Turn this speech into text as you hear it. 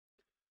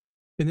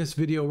In this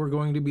video, we're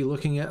going to be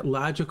looking at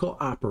logical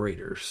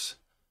operators.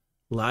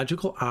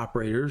 Logical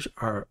operators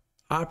are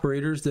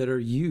operators that are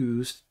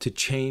used to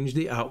change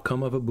the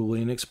outcome of a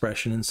Boolean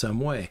expression in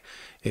some way.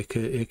 It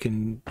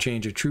can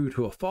change a true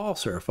to a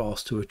false or a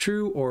false to a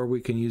true, or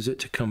we can use it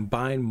to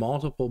combine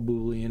multiple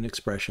Boolean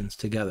expressions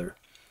together.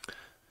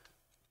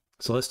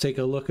 So let's take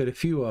a look at a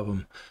few of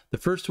them. The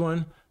first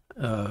one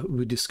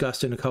we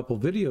discussed in a couple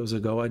videos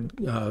ago. I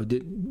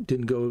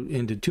didn't go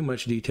into too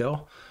much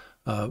detail,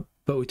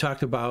 but we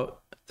talked about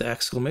the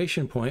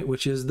exclamation point,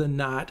 which is the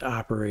not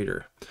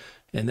operator.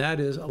 And that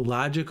is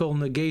logical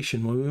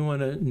negation. When we want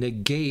to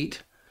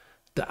negate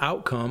the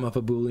outcome of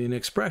a Boolean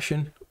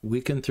expression, we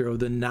can throw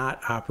the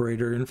not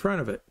operator in front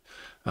of it.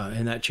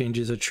 And that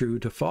changes a true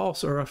to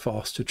false or a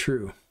false to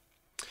true.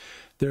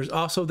 There's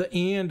also the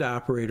and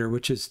operator,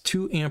 which is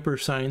two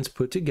ampersigns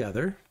put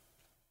together.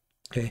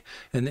 Okay,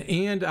 and the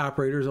and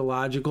operator is a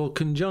logical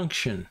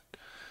conjunction.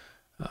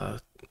 A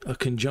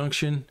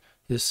conjunction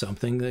is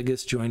something that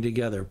gets joined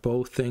together.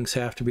 Both things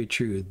have to be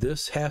true.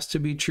 This has to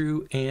be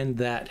true and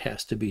that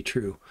has to be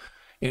true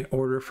in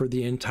order for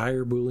the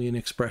entire Boolean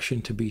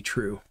expression to be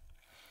true.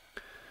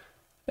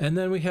 And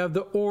then we have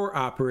the or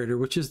operator,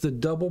 which is the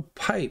double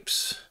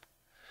pipes.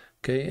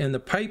 Okay, and the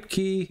pipe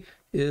key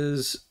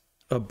is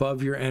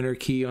above your enter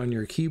key on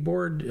your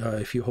keyboard.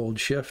 If you hold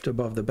shift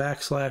above the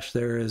backslash,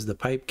 there is the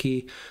pipe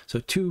key.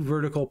 So two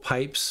vertical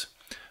pipes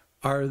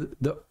are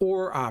the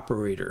or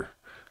operator.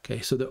 Okay,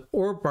 so the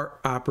or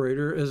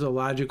operator is a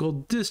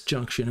logical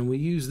disjunction, and we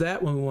use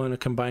that when we want to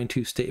combine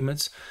two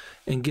statements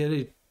and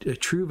get a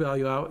true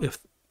value out if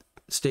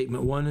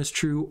statement 1 is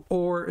true,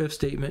 or if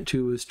statement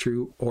 2 is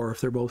true, or if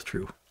they're both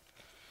true.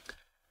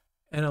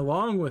 And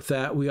along with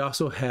that, we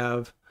also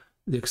have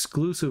the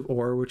exclusive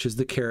or, which is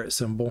the caret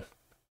symbol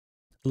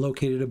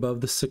located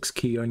above the 6th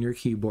key on your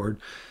keyboard.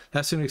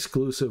 That's an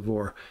exclusive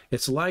or.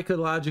 It's like a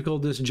logical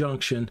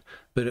disjunction,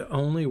 but it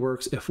only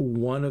works if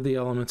one of the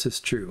elements is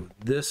true.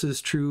 This is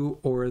true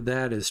or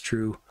that is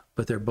true,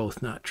 but they're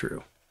both not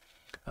true.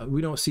 We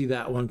don't see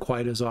that one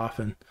quite as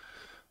often,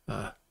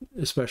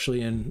 especially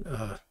in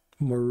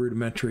more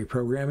rudimentary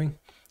programming,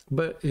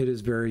 but it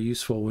is very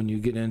useful when you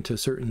get into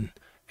certain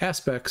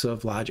aspects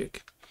of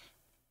logic.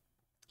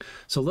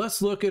 So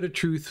let's look at a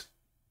truth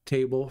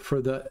table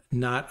for the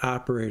not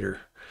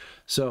operator.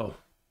 So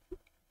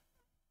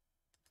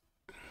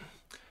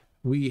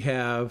we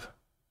have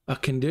a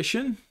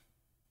condition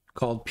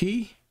called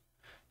P,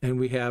 and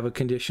we have a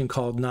condition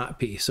called not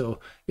P. So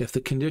if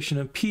the condition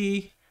of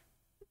P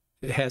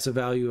has a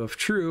value of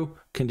true,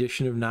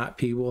 condition of not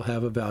P will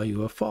have a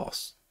value of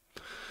false.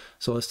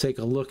 So let's take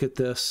a look at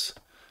this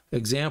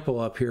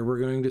example up here. We're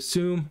going to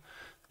assume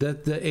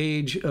that the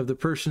age of the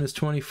person is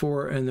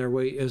 24 and their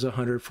weight is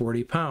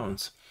 140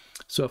 pounds.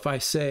 So if I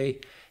say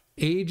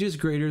age is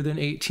greater than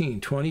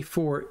 18,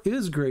 24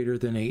 is greater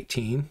than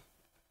 18,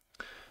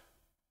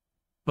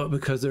 but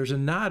because there's a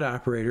not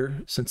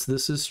operator, since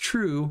this is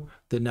true,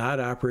 the not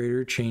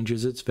operator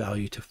changes its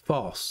value to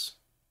false.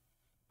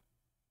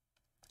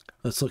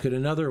 Let's look at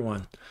another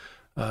one.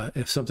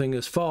 If something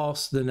is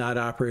false, the not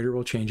operator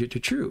will change it to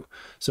true.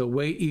 So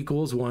weight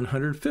equals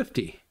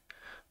 150.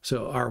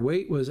 So our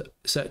weight was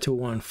set to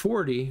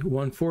 140.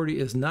 140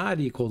 is not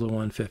equal to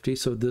 150,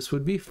 so this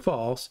would be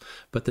false,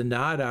 but the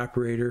not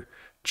operator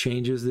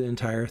changes the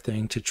entire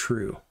thing to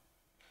true.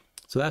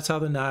 So that's how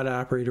the not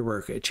operator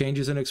works. It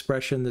changes an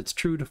expression that's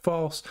true to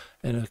false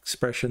and an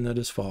expression that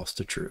is false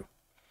to true.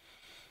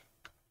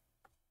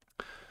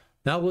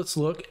 Now let's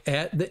look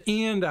at the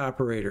and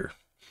operator.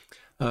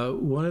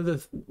 One of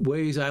the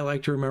ways I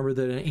like to remember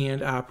that an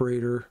and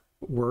operator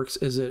works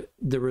is that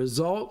the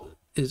result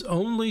is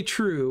only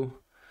true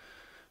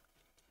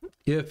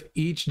if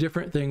each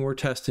different thing we're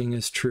testing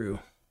is true.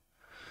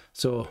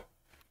 So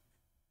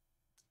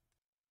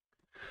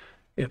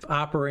if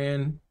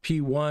operand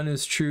P1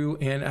 is true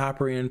and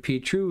operand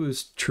P2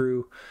 is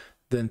true,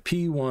 then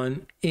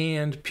P1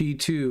 and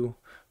P2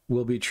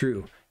 will be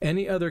true.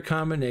 Any other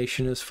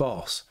combination is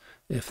false.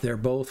 If they're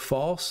both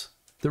false,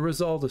 the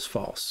result is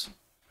false.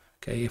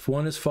 Okay, if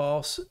one is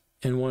false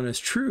and one is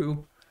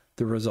true,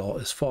 the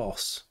result is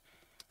false.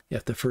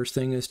 If the first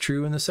thing is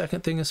true and the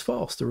second thing is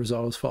false, the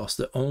result is false.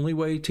 The only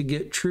way to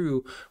get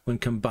true when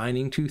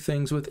combining two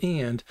things with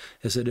and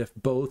is that if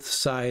both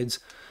sides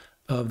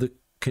of the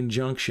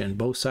conjunction,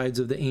 both sides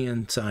of the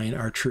and sign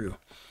are true.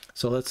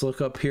 So let's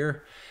look up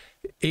here.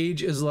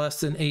 Age is less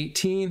than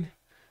 18,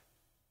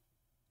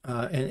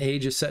 and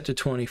age is set to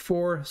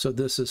 24, so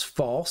this is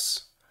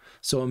false.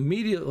 So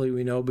immediately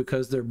we know,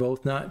 because they're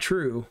both not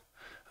true,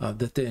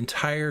 that the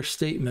entire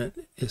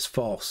statement is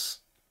false.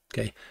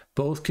 Okay,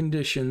 both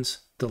conditions,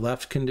 the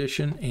left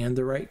condition and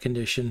the right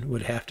condition,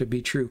 would have to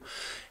be true.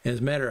 And as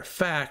a matter of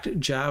fact,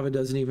 Java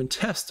doesn't even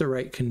test the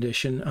right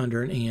condition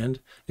under an and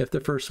if the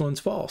first one's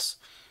false.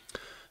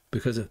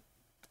 Because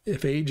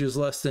if age is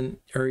less than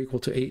or equal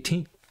to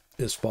 18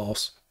 is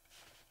false,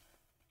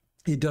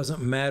 it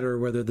doesn't matter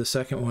whether the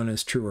second one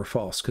is true or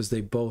false, because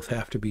they both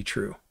have to be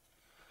true.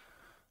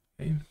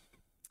 Okay.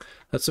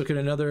 Let's look at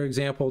another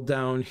example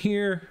down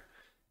here.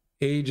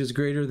 age is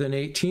greater than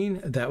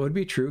 18. That would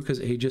be true because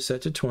age is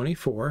set to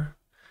 24.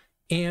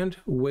 And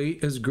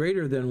weight is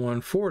greater than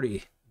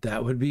 140.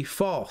 That would be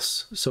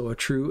false. So a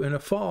true and a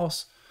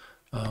false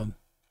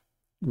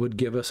would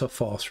give us a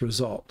false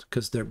result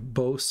because they're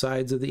both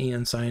sides of the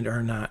and sign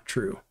are not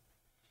true.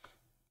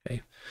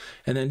 Okay.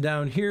 And then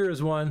down here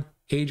is one,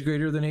 age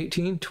greater than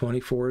 18,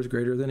 24 is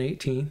greater than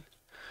 18.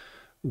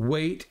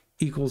 Weight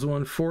equals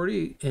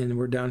 140, and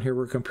we're down here,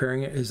 we're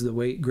comparing it, is the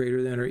weight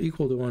greater than or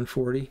equal to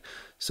 140?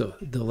 So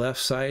the left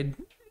side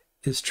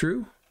is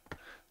true,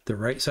 the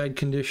right side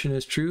condition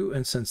is true,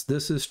 and since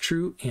this is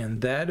true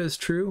and that is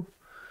true,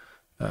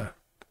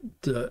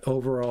 the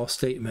overall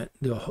statement,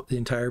 the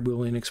entire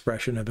Boolean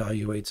expression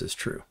evaluates as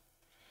true.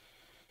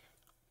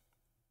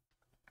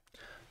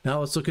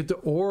 Now let's look at the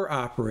OR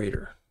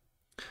operator.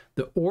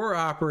 The OR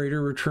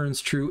operator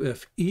returns true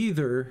if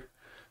either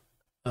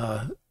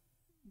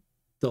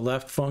the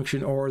left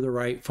function or the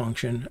right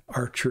function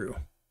are true.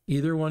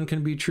 Either one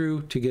can be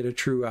true to get a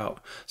true out.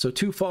 So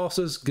two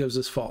falses gives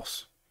us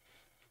false.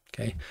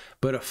 Okay,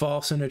 but a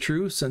false and a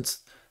true,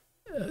 since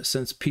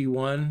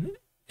P1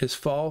 is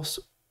false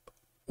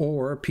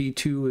or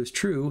P2 is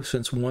true,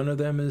 since one of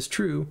them is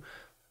true,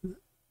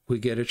 we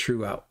get a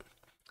true out.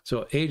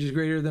 So age is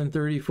greater than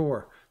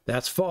 34.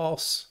 That's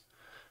false.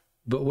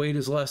 But weight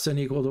is less than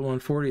or equal to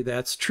 140.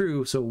 That's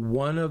true. So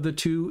one of the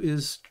two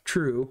is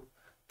true.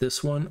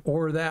 This one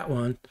or that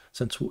one.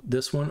 Since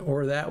this one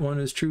or that one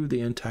is true,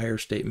 the entire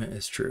statement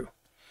is true.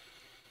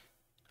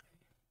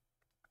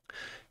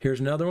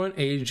 Here's another one,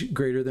 age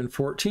greater than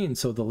 14.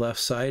 So the left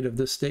side of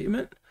this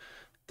statement,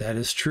 that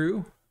is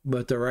true.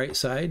 But the right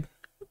side,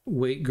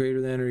 weight greater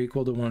than or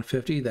equal to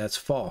 150, that's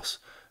false.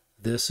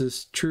 This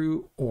is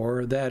true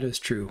or that is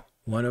true.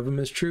 One of them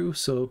is true,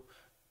 so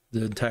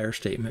the entire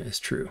statement is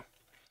true.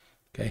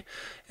 Okay,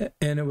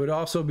 and it would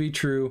also be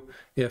true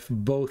if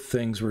both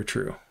things were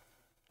true.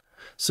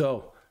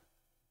 So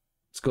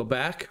let's go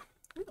back.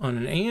 On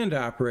an AND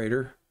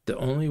operator, the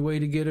only way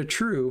to get a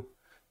true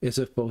is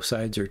if both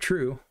sides are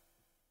true.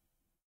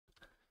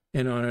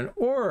 And on an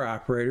OR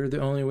operator,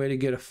 the only way to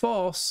get a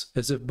false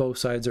is if both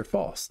sides are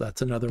false.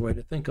 That's another way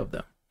to think of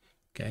them.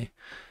 Okay,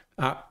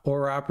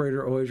 OR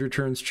operator always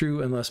returns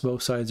true unless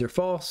both sides are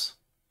false.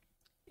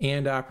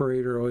 AND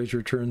operator always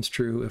returns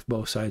true if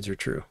both sides are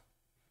true.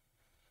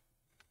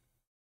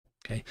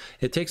 Okay,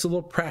 it takes a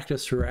little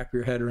practice to wrap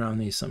your head around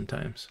these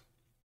sometimes.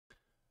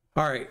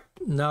 All right,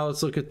 now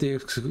let's look at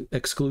the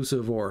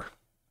exclusive OR.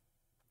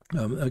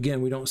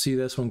 Again, we don't see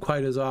this one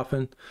quite as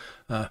often.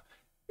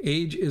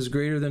 Age is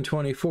greater than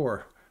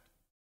 24.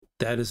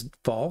 That is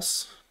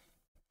false.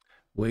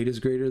 Weight is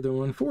greater than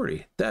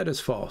 140. That is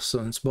false. So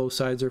since both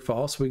sides are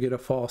false, we get a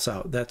false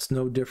out. That's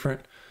no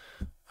different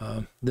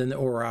than the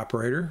OR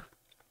operator.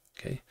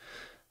 Okay.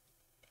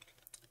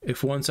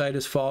 If one side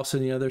is false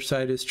and the other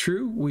side is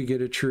true, we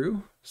get a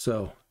true.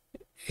 So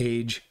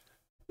age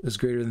is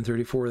greater than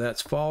 34,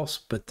 that's false.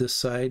 But this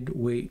side,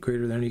 weight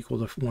greater than or equal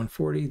to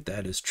 140,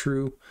 that is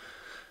true.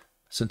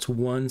 Since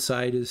one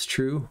side is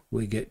true,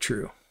 we get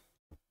true.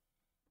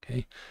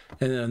 Okay,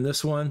 and then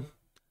this one,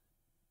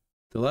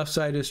 the left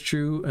side is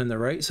true and the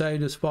right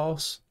side is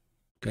false.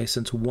 Okay,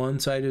 since one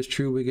side is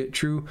true, we get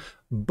true.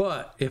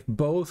 But if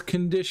both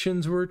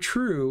conditions were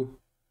true,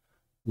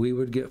 we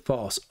would get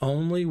false.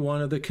 Only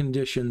one of the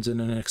conditions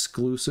in an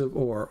exclusive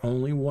OR,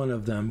 only one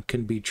of them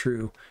can be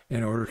true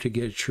in order to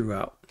get a true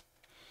out.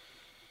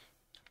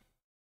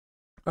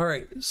 All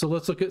right, so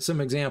let's look at some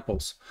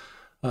examples.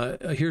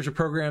 Here's a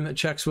program that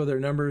checks whether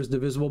a number is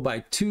divisible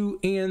by 2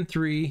 and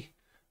 3,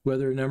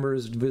 whether a number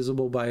is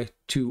divisible by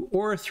 2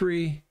 or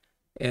 3,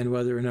 and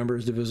whether a number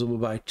is divisible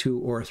by 2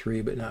 or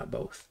 3, but not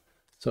both.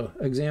 So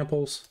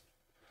examples.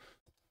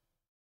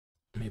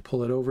 Let me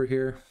pull it over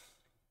here.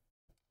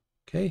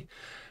 Okay,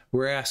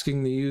 we're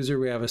asking the user,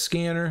 we have a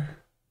scanner.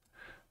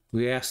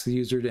 We ask the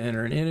user to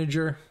enter an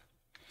integer.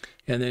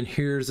 And then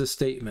here's a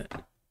statement.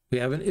 We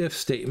have an if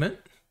statement.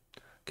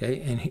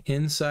 Okay, and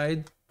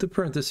inside the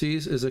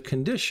parentheses is a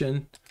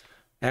condition,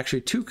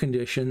 actually two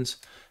conditions,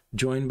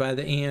 joined by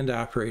the AND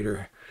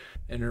operator.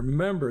 And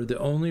remember, the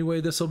only way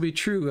this will be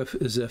true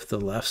is if the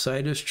left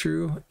side is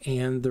true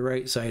and the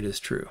right side is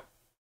true.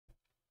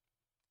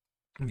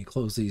 Let me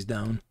close these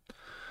down.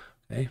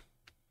 Okay.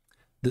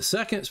 The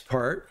second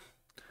part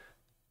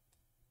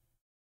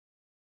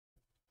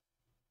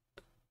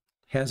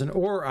has an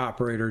OR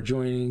operator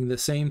joining the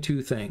same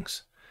two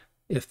things.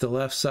 If the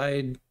left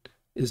side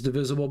is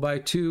divisible by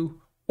 2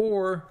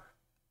 or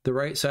the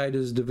right side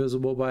is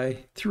divisible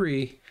by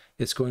 3,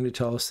 it's going to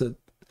tell us that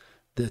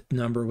the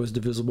number was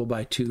divisible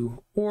by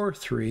 2 or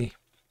 3.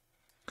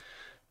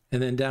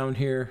 And then down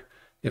here,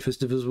 if it's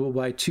divisible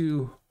by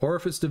 2 or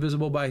if it's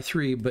divisible by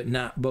 3, but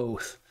not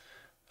both.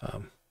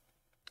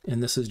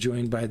 And this is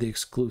joined by the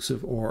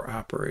exclusive OR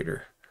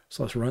operator.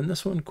 So let's run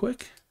this one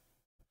quick.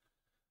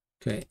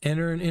 Okay,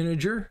 enter an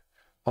integer.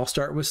 I'll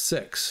start with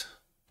 6.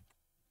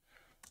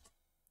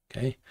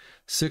 Okay,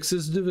 6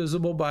 is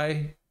divisible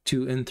by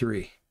 2 and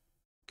 3.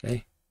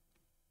 Okay,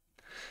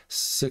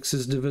 6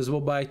 is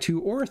divisible by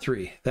 2 or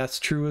 3. That's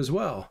true as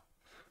well.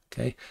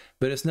 Okay,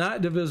 but it's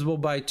not divisible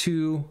by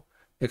 2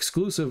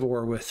 exclusive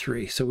or with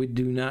 3. So we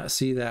do not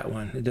see that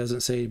one. It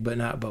doesn't say but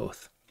not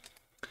both.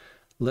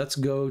 Let's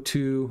go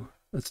to,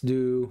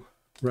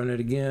 run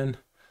it again.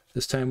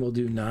 This time we'll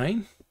do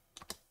 9.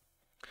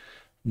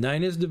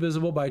 9 is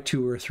divisible by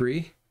 2 or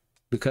 3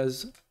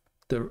 because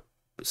the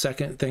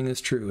second thing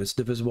is true. It's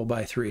divisible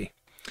by 3.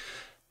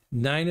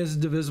 9 is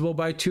divisible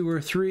by 2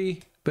 or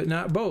 3, but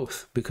not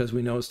both because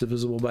we know it's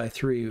divisible by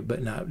 3,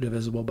 but not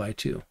divisible by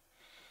 2.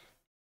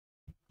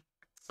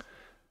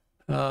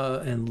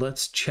 And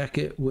let's check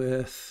it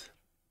with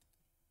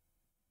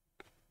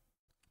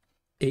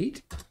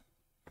 8.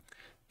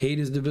 8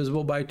 is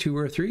divisible by 2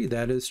 or 3.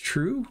 That is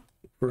true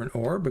for an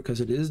OR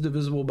because it is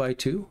divisible by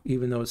 2,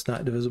 even though it's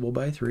not divisible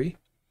by 3.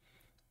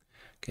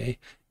 Okay,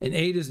 and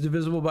 8 is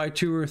divisible by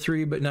 2 or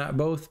 3, but not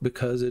both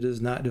because it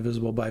is not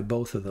divisible by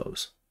both of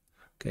those.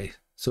 Okay,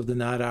 so the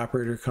not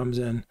operator comes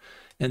in,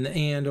 and the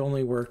and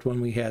only worked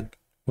when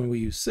we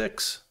used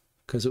 6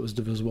 because it was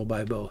divisible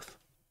by both.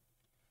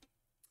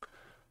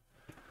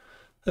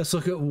 Let's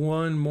look at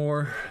one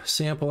more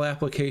sample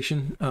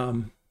application.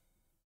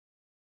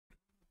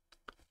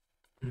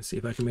 Let's see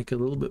if I can make it a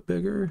little bit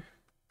bigger.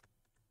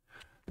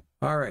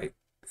 All right,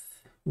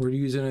 we're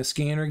using a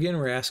scanner again.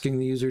 We're asking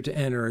the user to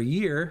enter a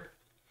year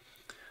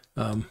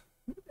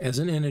as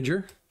an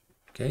integer,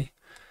 okay?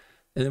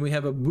 And then we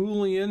have a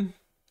Boolean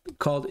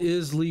called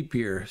is leap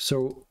year.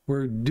 So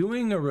we're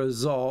doing a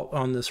result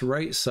on this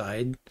right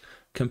side,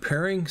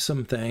 comparing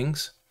some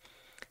things,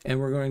 and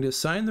we're going to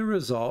assign the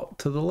result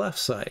to the left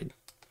side.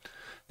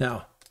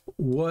 Now,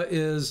 what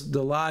is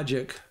the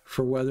logic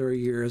for whether a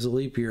year is a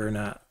leap year or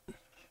not?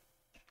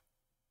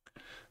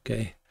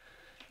 Okay,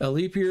 a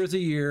leap year is a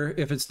year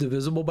if it's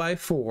divisible by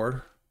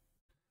 4,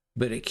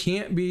 but it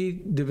can't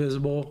be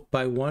divisible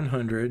by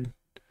 100,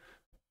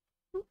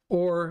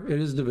 or it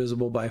is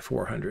divisible by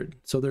 400.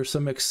 So there's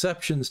some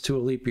exceptions to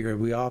a leap year.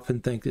 We often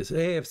think this,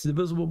 hey, if it's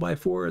divisible by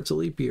 4, it's a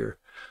leap year,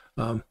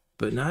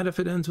 but not if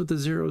it ends with a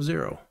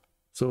 00.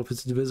 So if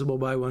it's divisible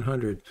by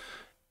 100,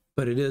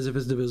 but it is if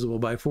it's divisible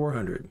by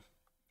 400.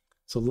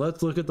 So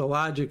let's look at the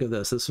logic of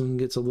this. This one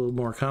gets a little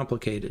more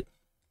complicated.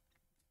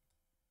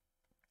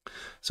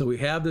 So we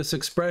have this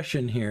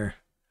expression here,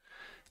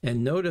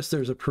 and notice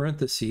there's a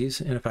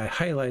parentheses, and if I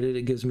highlight it,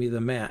 it gives me the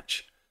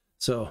match.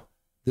 So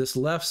this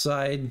left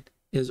side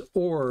is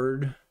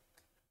ORed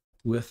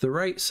with the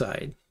right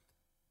side.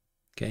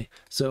 Okay,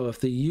 so if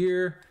the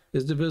year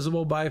is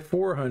divisible by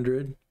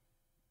 400,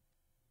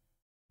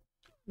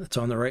 that's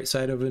on the right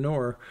side of an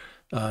OR,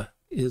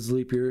 is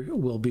leap year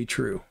will be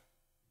true.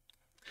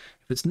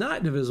 If it's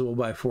not divisible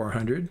by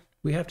 400,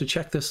 we have to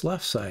check this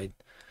left side.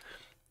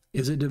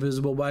 Is it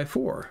divisible by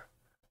 4?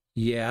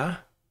 Yeah,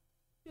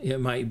 it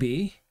might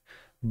be,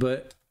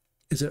 but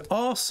is it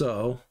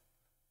also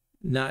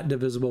not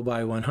divisible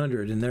by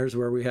 100? And there's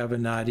where we have a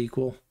not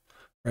equal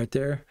right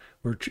there.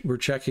 We're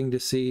checking to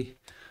see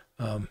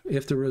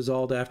if the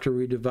result after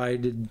we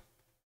divided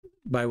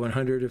by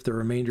 100, if the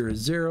remainder is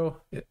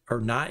 0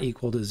 or not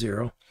equal to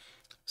 0.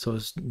 So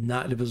it's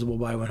not divisible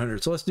by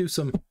 100. So let's do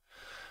some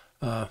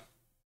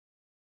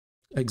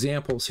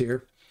examples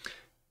here.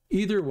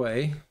 Either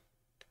way,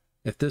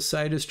 if this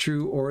side is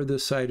true or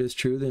this side is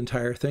true, the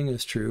entire thing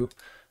is true.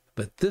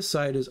 But this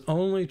side is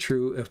only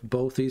true if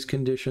both these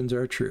conditions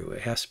are true.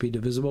 It has to be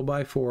divisible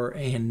by 4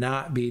 and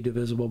not be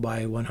divisible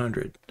by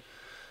 100.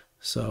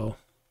 So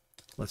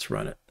let's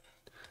run it.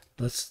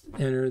 Let's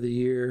enter the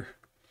year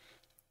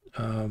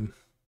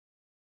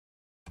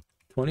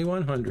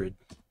 2100.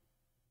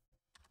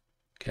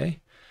 Okay.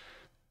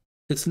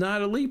 It's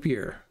not a leap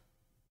year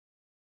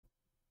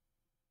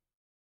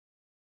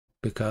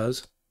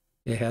because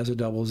it has a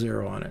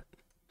 00 on it.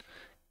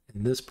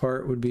 And this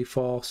part would be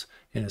false,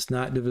 and it's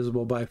not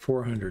divisible by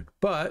 400.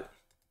 But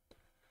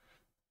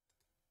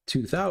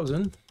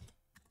 2000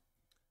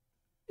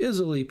 is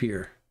a leap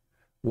year.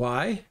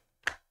 Why?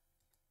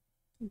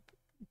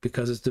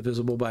 Because it's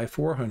divisible by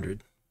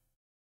 400.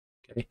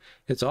 Okay.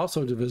 It's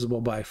also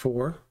divisible by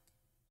 4.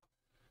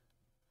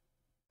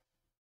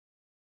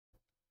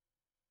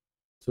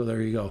 So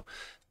there you go.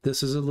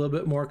 This is a little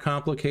bit more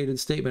complicated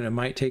statement. It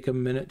might take a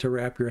minute to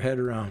wrap your head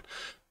around,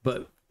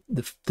 but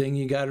the thing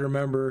you got to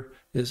remember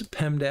is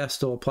PEMDAS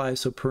still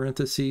applies. So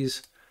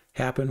parentheses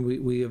happen.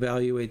 We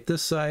evaluate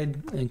this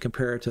side and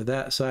compare it to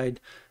that side,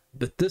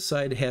 but this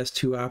side has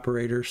 2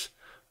 operators.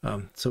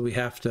 So we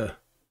have to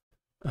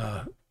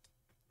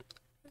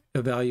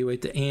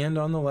evaluate the and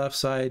on the left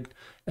side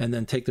and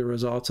then take the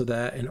results of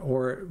that and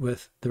OR it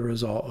with the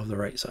result of the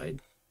right side.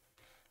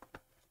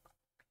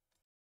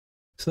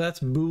 So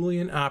that's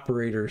Boolean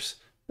operators.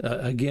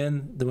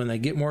 Again, when they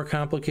get more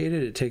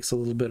complicated, it takes a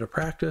little bit of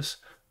practice.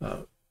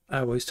 I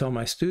always tell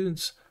my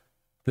students,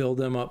 build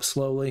them up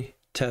slowly,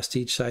 test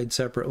each side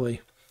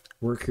separately,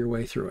 work your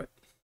way through it.